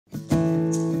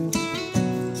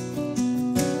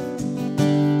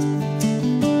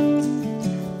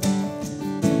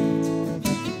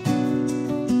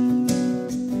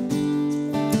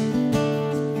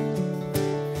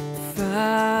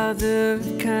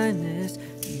kindness,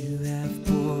 you have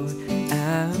poured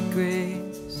out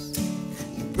grace.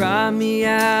 You brought me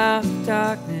out of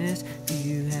darkness,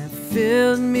 you have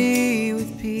filled me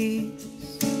with peace.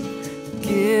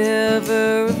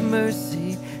 Giver of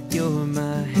mercy, you're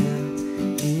my help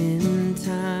in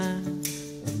time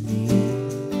of need.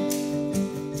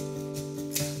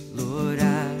 Lord,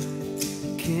 I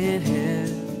can't help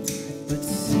but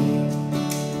sing.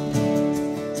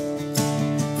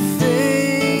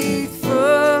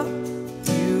 Faithful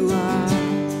you are,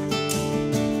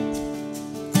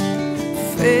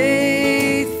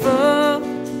 faithful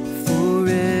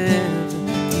forever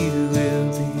you will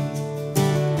be.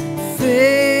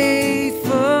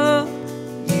 Faithful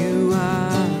you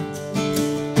are,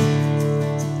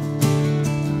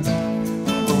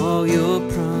 all your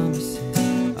promises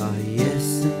are yes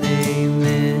and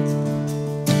amen.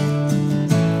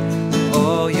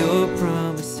 All your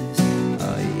promises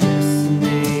are yes and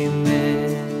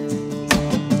amen.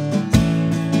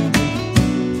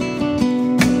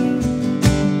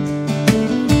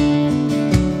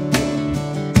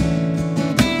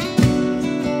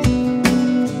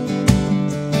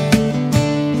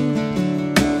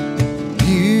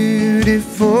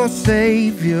 Beautiful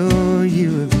Savior,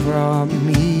 you have brought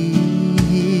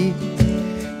me.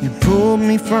 You pulled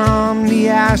me from the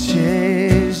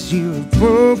ashes, you have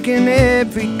broken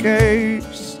every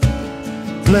curse.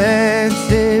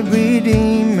 Blessed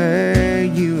Redeemer,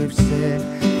 you have set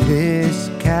this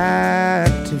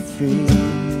captive free.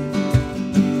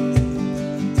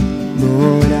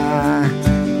 Lord, I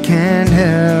can't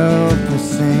help but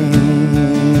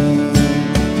sing.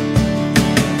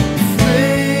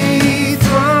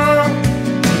 Faithful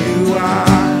you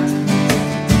are,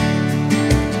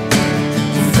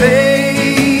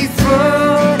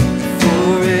 faithful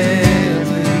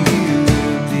forever you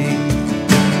will be.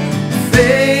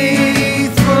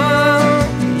 Faithful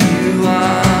you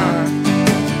are,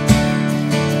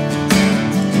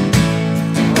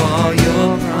 all your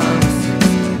promises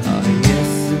are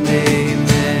yes and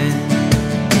amen.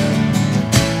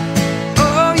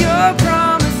 All your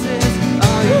promises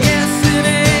are yes and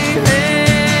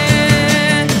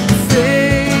amen.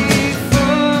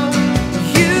 Faithful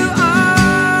you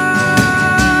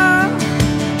are,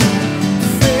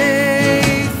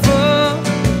 faithful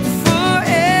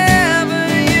forever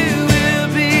you will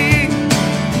be.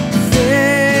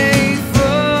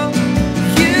 Faithful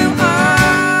you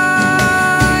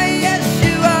are, yes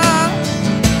you are.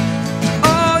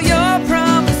 All your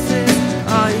promises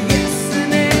are yes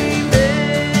and amen.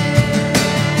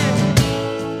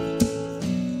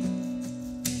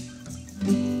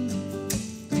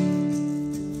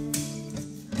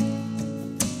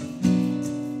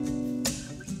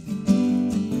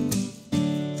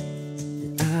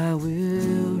 I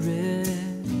will rest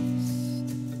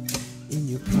in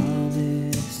your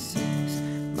promises.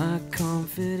 My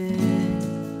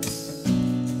confidence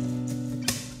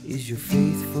is your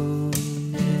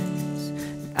faithfulness.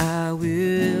 I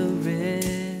will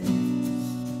rest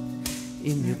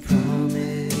in your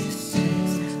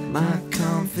promises. My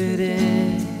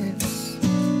confidence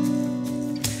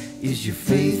is your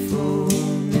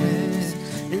faithfulness.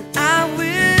 And I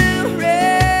will rest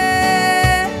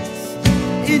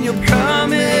in your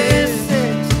promises.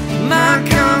 My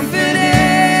confidence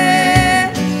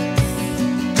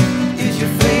is your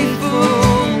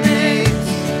faithfulness.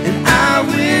 And I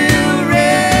will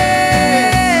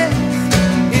rest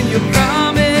in your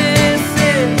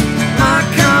promises. My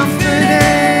confidence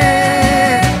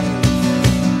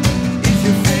is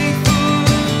your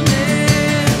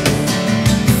faithfulness.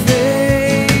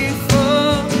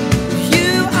 Faithful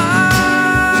you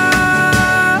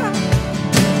are,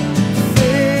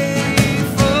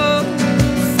 faithful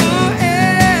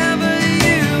forever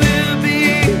you will be.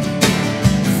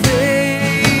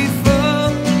 Faithful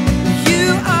you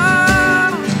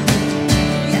are,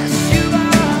 yes you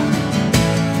are.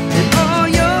 And all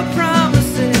your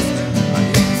promises are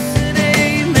yes and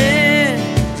amen.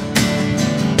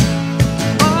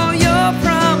 All your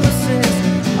promises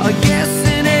are yes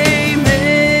and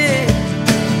amen.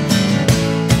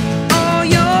 All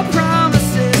your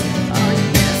promises are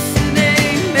yes and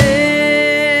amen.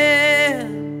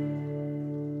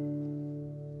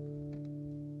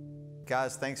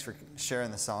 Guys, thanks for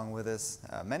sharing the song with us.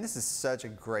 Man, this is such a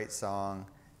great song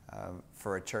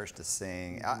for a church to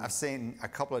sing. I've seen a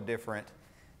couple of different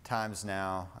times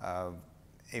now,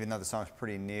 even though the song's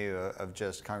pretty new, of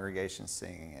just congregations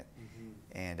singing it.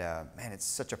 And man, it's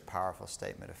such a powerful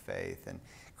statement of faith. And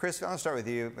Chris, I want to start with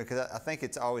you because I think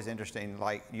it's always interesting.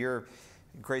 Like, you're a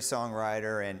great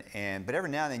songwriter, but every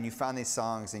now and then you find these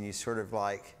songs and you sort of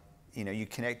like, you know, you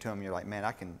connect to them. And you're like, man,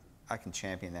 I can can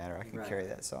champion that, or I can Right. carry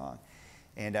that song.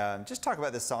 And just talk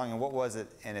about this song and what was it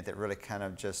in it that really kind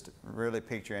of just really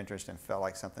piqued your interest and felt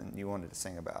like something you wanted to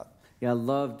sing about. Yeah, I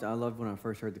loved when I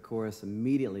first heard the chorus.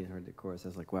 Immediately heard the chorus, I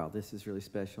was like, wow, this is really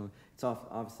special. It's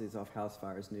off House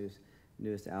Fire's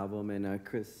newest album, and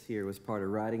Chris here was part of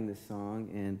writing this song,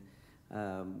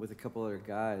 and with a couple other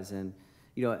guys. And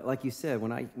you know, like you said,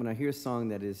 when I hear a song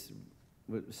that is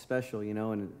special, you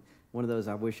know, and one of those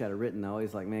I wish I'd have written, I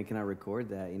always like, man, can I record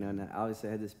that? You know, and obviously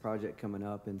I had this project coming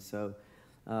up, and so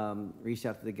reached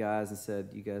out to the guys and said,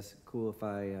 you guys cool if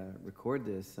I record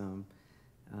this?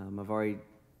 I've already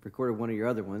recorded one of your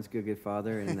other ones, Good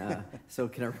Father, and so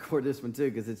can I record this one too?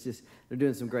 Because it's just, they're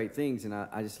doing some great things, and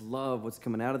I just love what's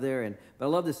coming out of there. But I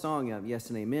love this song, Yes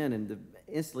and Amen, and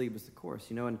instantly it was the chorus,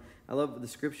 you know, and I love the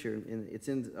scripture, and it's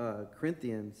in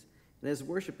Corinthians, and as a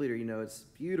worship leader, you know, it's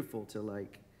beautiful to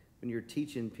like, when you're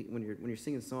teaching, when you're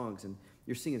singing songs, and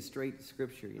you're singing straight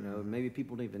scripture, you know, maybe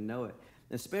people don't even know it,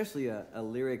 and especially a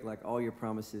lyric like, all your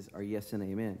promises are yes and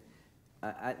amen.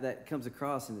 That comes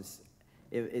across, and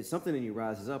it's something in you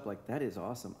rises up like, that is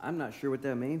awesome. I'm not sure what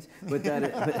that means, but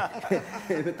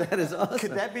but that is awesome.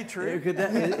 Could that be true?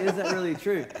 Is that really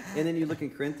true? And then you look in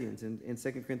Corinthians, in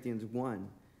 2 Corinthians 1,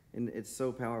 and it's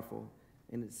so powerful.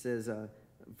 And it says,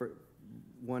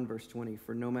 1 verse 20,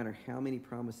 for no matter how many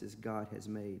promises God has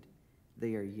made,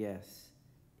 they are yes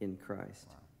in Christ.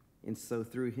 Wow. And so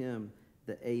through him,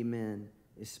 the amen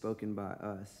is spoken by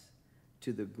us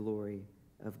to the glory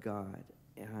of God.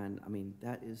 And I mean,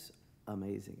 that is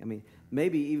amazing. I mean,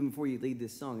 maybe even before you lead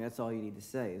this song, that's all you need to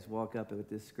say is walk up with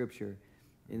this scripture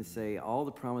and say, all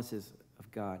the promises of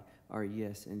God are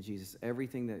yes in Jesus.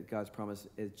 Everything that God's promised,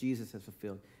 as Jesus has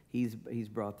fulfilled, he's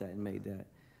brought that and made that.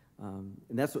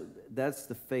 And that's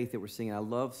the faith that we're singing. I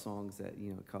love songs that,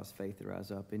 you know, cause faith to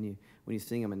rise up in you when you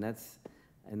sing them, and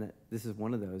this is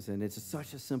one of those. And it's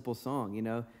such a simple song, you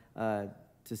know,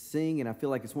 to sing. And I feel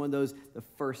like it's one of those, the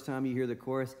first time you hear the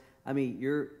chorus, I mean,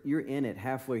 you're in it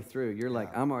halfway through. You're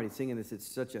like, I'm already singing this. It's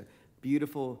such a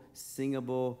beautiful,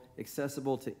 singable,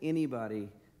 accessible to anybody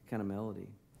kind of melody.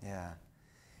 Yeah.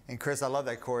 And Chris, I love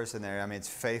that chorus in there. I mean, it's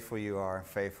faithful you are,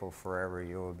 faithful forever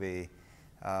you will be.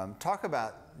 Talk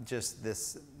about just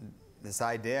this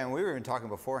idea, and we were even talking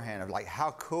beforehand of like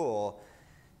how cool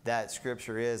that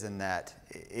scripture is, and that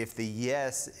if the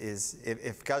yes is,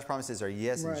 if God's promises are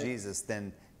yes in Jesus,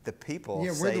 then the people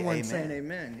say we're the ones amen. saying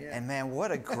amen. Yeah. And man,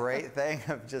 what a great thing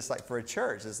of just like for a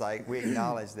church. It's like we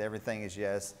acknowledge that everything is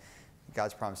yes.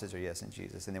 God's promises are yes in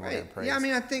Jesus, and then we're going to praise. Yeah, I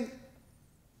mean, I think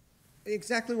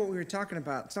exactly what we were talking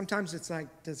about. Sometimes it's like,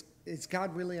 is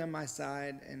God really on my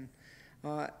side? And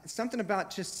something about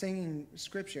just singing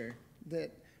scripture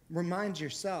that reminds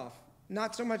yourself,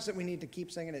 not so much that we need to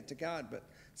keep singing it to God, but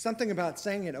something about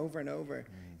saying it over and over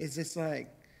is this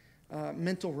like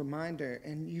mental reminder,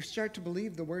 and you start to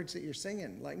believe the words that you're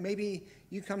singing. Like maybe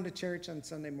you come to church on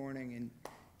Sunday morning and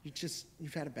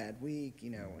you've had a bad week,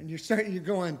 you know, and you're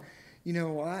going, you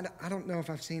know, well, I don't know if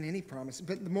I've seen any promise.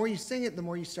 But the more you sing it, the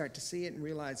more you start to see it and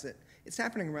realize that it's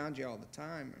happening around you all the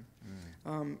time.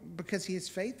 Because he is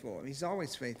faithful. He's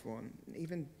always faithful, and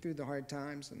even through the hard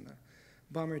times and the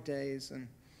bummer days. And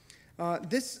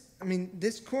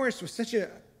this chorus was such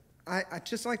I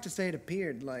just like to say it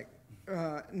appeared. Like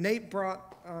Nate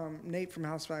from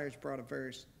House Fires brought a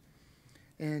verse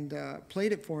and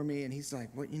played it for me, and he's like,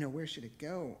 "What? You know, where should it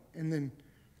go?" And then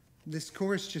this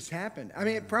chorus just happened. I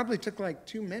mean, it probably took like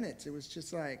 2 minutes. It was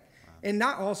just like, and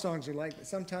not all songs are like that.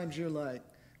 Sometimes you're like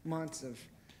months of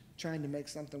trying to make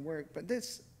something work. But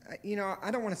this, you know, I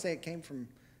don't want to say it came from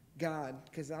God,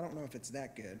 because I don't know if it's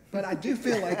that good. But I do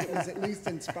feel like it was at least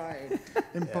inspired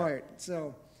in part.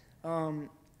 So,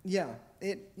 yeah.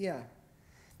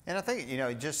 And I think, you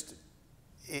know, just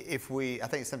I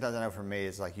think sometimes, I know for me,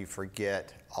 it's like you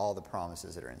forget all the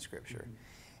promises that are in Scripture.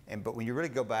 But when you really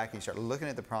go back and you start looking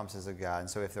at the promises of God, and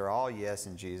so if they're all yes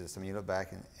in Jesus, I mean, you look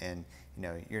back and you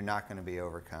know, you're not going to be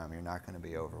overcome. You're not going to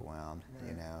be overwhelmed.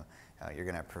 Right. You know, you're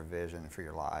going to have provision for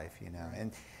your life. You know, right.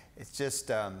 And it's just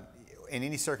in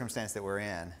any circumstance that we're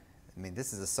in. I mean,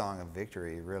 this is a song of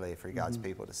victory, really, for God's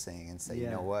people to sing and say, you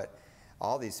know what,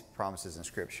 all these promises in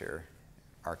Scripture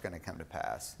are going to come to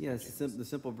pass. Yes, the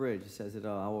simple bridge says it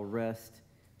all. I will rest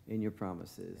in your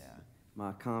promises. Yeah.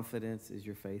 My confidence is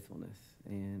your faithfulness.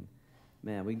 And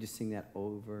man, we can just sing that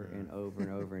over and over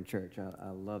and over in church.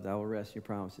 I love that. I will rest in your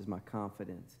promises. My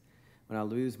confidence. When I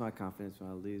lose my confidence, when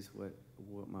I lose what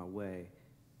my way,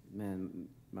 man,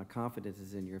 my confidence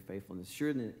is in your faithfulness. Sure,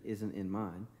 it isn't in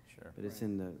mine, but it's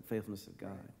in the faithfulness of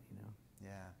God. You know. Yeah.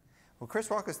 Well, Chris,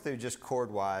 walk us through just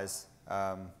chord-wise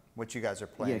what you guys are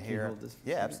playing here. Hold this?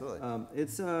 Yeah, absolutely.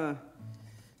 It's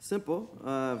Simple,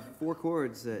 4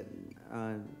 chords that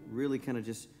really kind of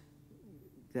just,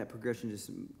 that progression just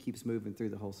keeps moving through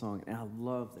the whole song. And I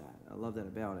love that. I love that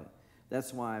about it.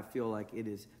 That's why I feel like it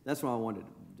is, that's why I wanted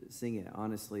to sing it.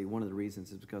 Honestly, one of the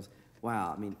reasons is because,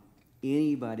 wow, I mean,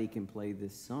 anybody can play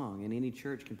this song, and any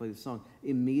church can play this song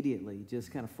immediately.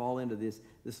 Just kind of fall into this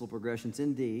little progression. It's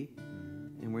in D,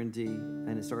 and we're in D,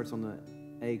 and it starts on the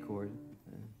A chord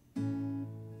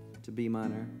to B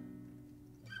minor,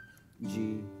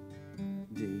 G,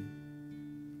 D.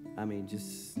 I mean,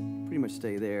 just pretty much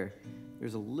stay there.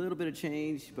 There's a little bit of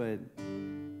change, but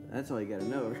that's all you got to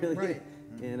know, really. Right.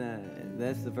 And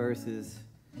that's the verses.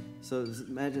 So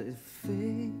imagine,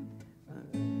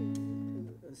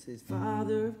 it says,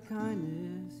 Father of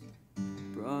kindness,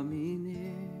 brought me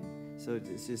near. So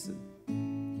it's just,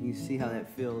 you see how that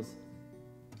feels.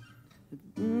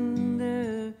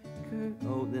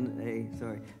 Oh, then A,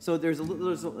 sorry. So there's a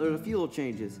few little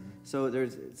changes. So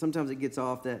sometimes it gets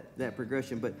off that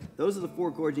progression, but those are the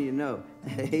 4 chords you need to know.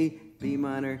 A, B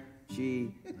minor,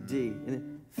 G, D. And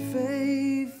then,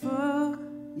 faithful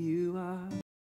you are.